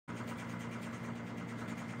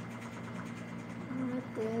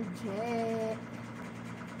Ate J.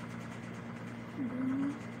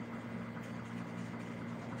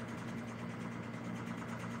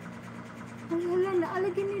 Ay, hala,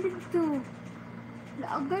 naalagyan ni dito.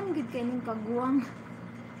 Laagan, gid kayo ng kaguwang.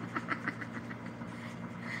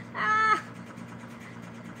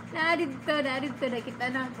 Narito,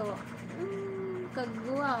 nakita na ko.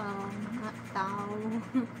 Kaguwang, tao.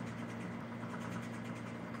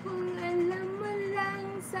 Kung alam mo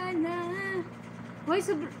lang sana. Hoy,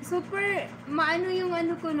 super, maano yung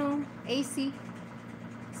ano ko, no? AC.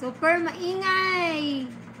 Super maingay.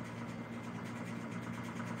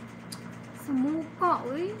 Sa mukha,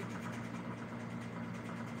 uy.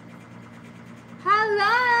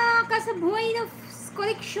 Hala, kasabuhay na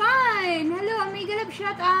collection. Hello, may galap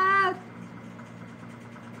shout out.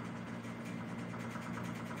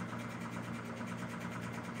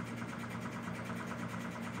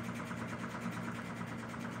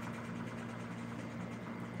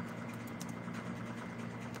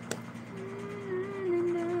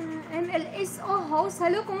 MLSO host.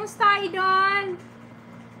 Hello, kumusta idol?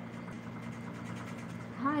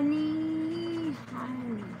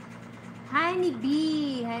 Honey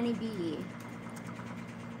bee.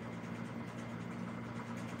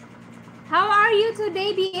 How are you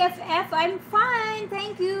today, BFF? I'm fine.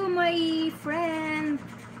 Thank you, my friend,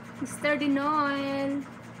 Mr. Dinoel.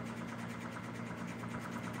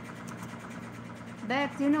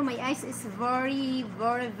 But, you know, my eyes is very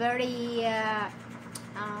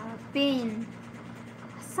pain.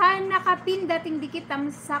 Sana kapin dating dikit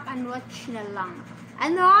tamsak and watch na lang.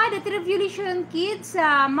 Ano, the Revolution Kids,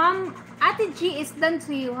 Ma'am, Ate G is done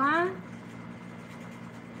to you, ha?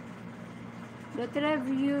 The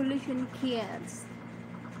Revolution Kids.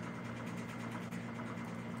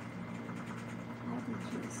 Ate G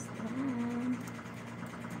is done.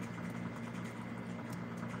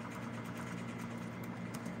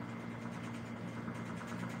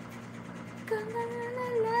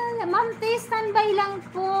 Ma'am, standby lang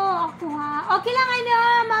po ako, ha? Okay lang, ano,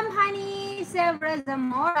 Ma'am Honey Sevra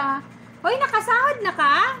Zamora. Hoy, nakasahod na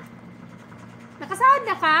ka? Nakasahod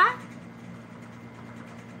na ka?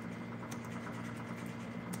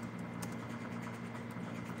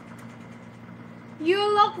 You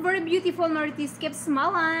look very beautiful, Marites. Keep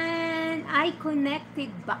smiling. I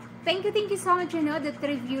connected back. Thank you so much, you know, the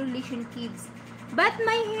Revolution Kids. But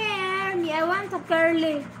my hair, I want to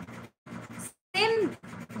curly. Same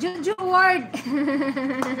Jojo word.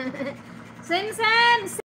 Same.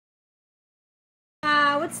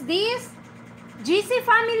 What's this? GC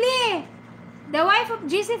family. The wife of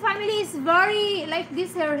GC family is very like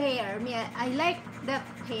this her hair. I like that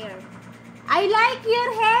hair. I like your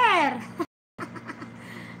hair.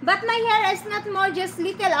 But my hair is not more, just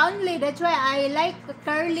little only. That's why I like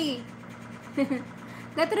curly.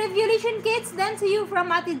 That Revolution Kids, done to you from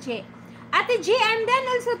Ate J. Ate G, I'm done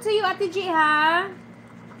also to you, Ate G, ha?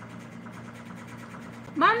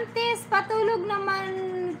 Ma'am Tess, patulog naman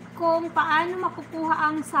kung paano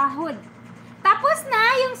makukuha ang sahod. Tapos na,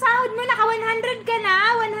 yung sahod mo, naka $100 ka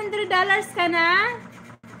na? $100 ka na?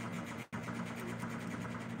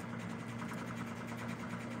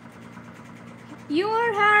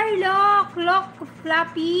 Your hair look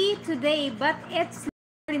floppy today, but it's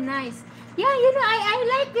very nice. Yeah, you know, I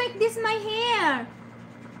like this my hair.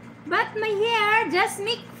 But my hair just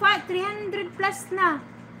make 300 plus na.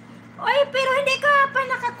 Oy, pero hindi ka pa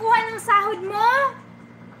nakakuha ng sahod mo?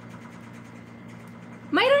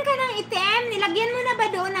 Mayroon ka ng ATM? Nilagyan mo na ba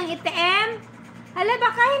doon ng ATM? Hala,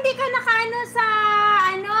 baka hindi ka nakaano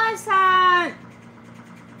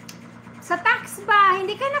sa tax ba?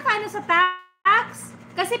 Hindi ka nakaano sa tax?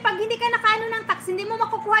 Kasi pag hindi ka nakaano ng tax, hindi mo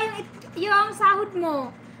makukuha yung sahod mo.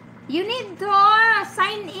 You need to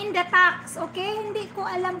sign in the tax, okay? Hindi ko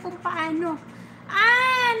alam kung paano.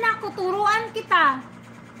 Naku, turuan kita.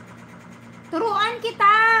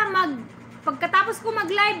 Pagkatapos ko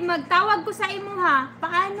mag-live, magtawag ko sa imo, ha.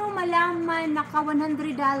 Paano malaman naka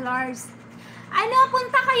 $100? Ano,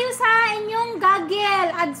 punta kayo sa inyong Google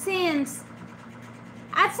AdSense.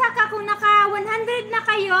 At saka kung naka 100 na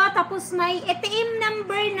kayo, tapos may ATM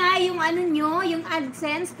number na yung ano nyo, yung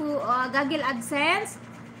AdSense, Google AdSense.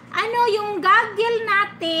 Ano, yung Google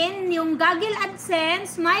natin, yung Google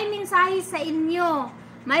AdSense, may mensahe sa inyo.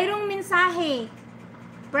 Mayroong mensahe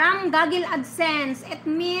from Google AdSense. It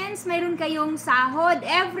means mayroon kayong sahod.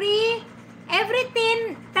 Every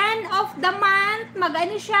 10 of the month,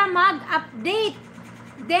 mag-update.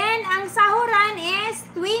 Then, ang sahuran is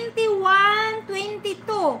 21, 22.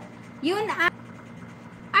 Yun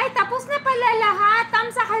ay, tapos na pala lahat.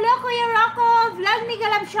 Tamsa, hello, Kuya Rocco. Vlog ni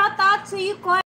Galab, shoutout to you,